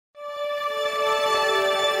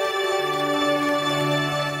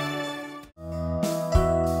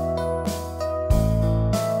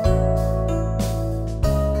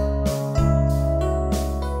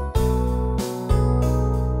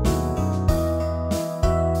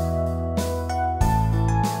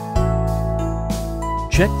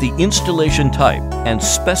Check the installation type and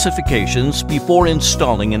specifications before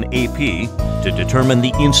installing an AP to determine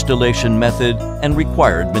the installation method and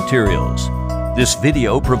required materials. This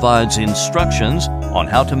video provides instructions on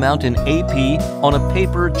how to mount an AP on a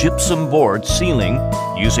paper gypsum board ceiling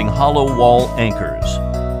using hollow wall anchors.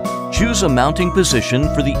 Choose a mounting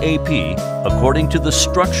position for the AP according to the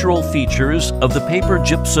structural features of the paper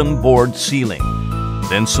gypsum board ceiling.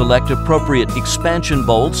 Then select appropriate expansion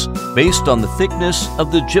bolts based on the thickness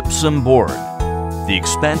of the gypsum board. The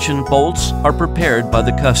expansion bolts are prepared by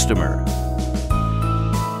the customer.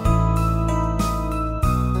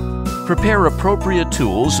 Prepare appropriate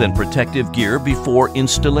tools and protective gear before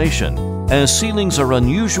installation. As ceilings are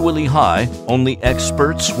unusually high, only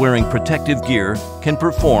experts wearing protective gear can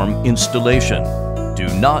perform installation. Do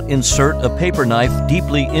not insert a paper knife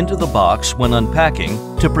deeply into the box when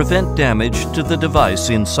unpacking to prevent damage to the device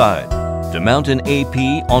inside. To mount an AP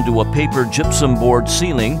onto a paper gypsum board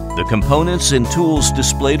ceiling, the components and tools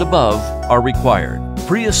displayed above are required.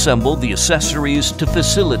 Pre-assemble the accessories to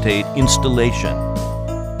facilitate installation.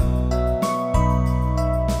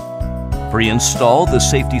 Pre-install the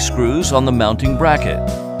safety screws on the mounting bracket.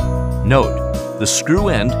 Note, the screw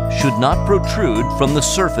end should not protrude from the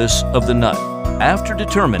surface of the nut. After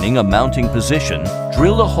determining a mounting position,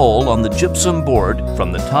 drill a hole on the gypsum board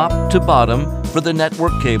from the top to bottom for the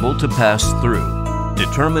network cable to pass through.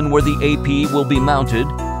 Determine where the AP will be mounted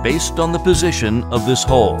based on the position of this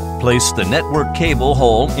hole. Place the network cable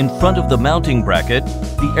hole in front of the mounting bracket.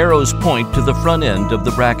 The arrows point to the front end of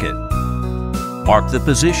the bracket. Mark the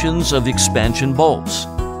positions of expansion bolts.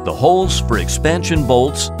 The holes for expansion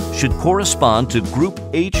bolts should correspond to Group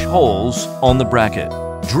H holes on the bracket.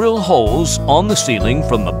 Drill holes on the ceiling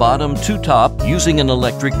from the bottom to top using an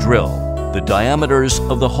electric drill. The diameters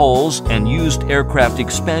of the holes and used aircraft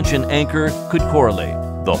expansion anchor could correlate.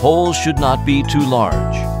 The holes should not be too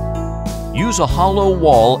large. Use a hollow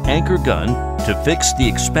wall anchor gun to fix the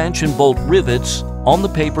expansion bolt rivets on the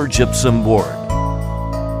paper gypsum board.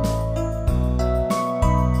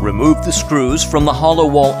 Remove the screws from the hollow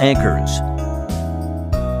wall anchors.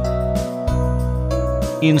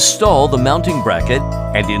 Install the mounting bracket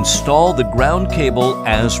and install the ground cable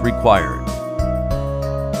as required.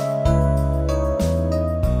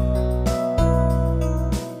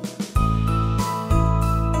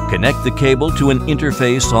 Connect the cable to an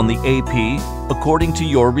interface on the AP according to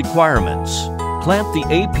your requirements. Clamp the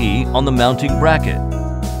AP on the mounting bracket.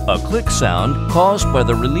 A click sound caused by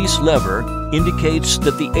the release lever indicates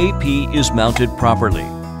that the AP is mounted properly.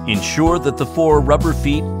 Ensure that the 4 rubber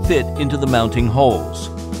feet fit into the mounting holes.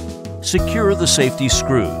 Secure the safety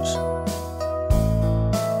screws.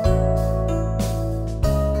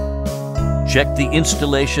 Check the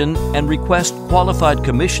installation and request qualified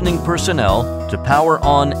commissioning personnel to power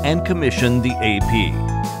on and commission the AP.